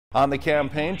On the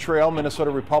campaign trail,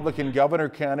 Minnesota Republican governor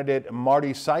candidate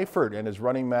Marty Seifert and his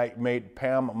running mate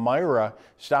Pam Myhra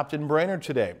stopped in Brainerd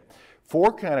today.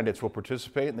 4 candidates will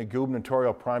participate in the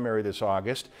gubernatorial primary this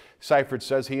August. Seifert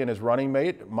says he and his running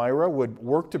mate Myhra would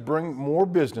work to bring more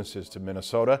businesses to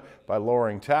Minnesota by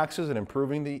lowering taxes and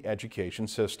improving the education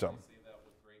system.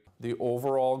 The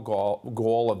overall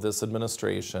goal of this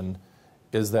administration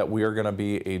is that we are going to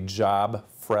be a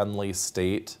job-friendly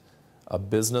state, a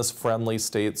business-friendly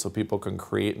state so people can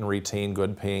create and retain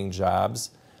good-paying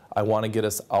jobs. I want to get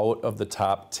us out of the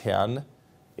top 10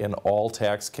 in all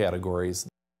tax categories.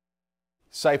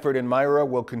 Seifert and Myhra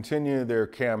will continue their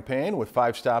campaign with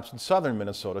 5 stops in southern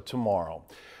Minnesota tomorrow.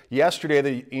 Yesterday,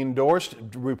 the endorsed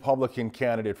Republican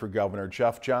candidate for governor,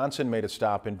 Jeff Johnson, made a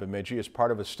stop in Bemidji as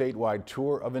part of a statewide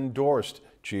tour of endorsed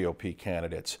GOP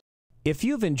candidates. If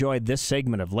you've enjoyed this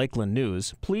segment of Lakeland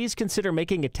News, please consider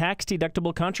making a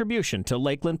tax-deductible contribution to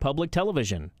Lakeland Public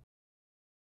Television.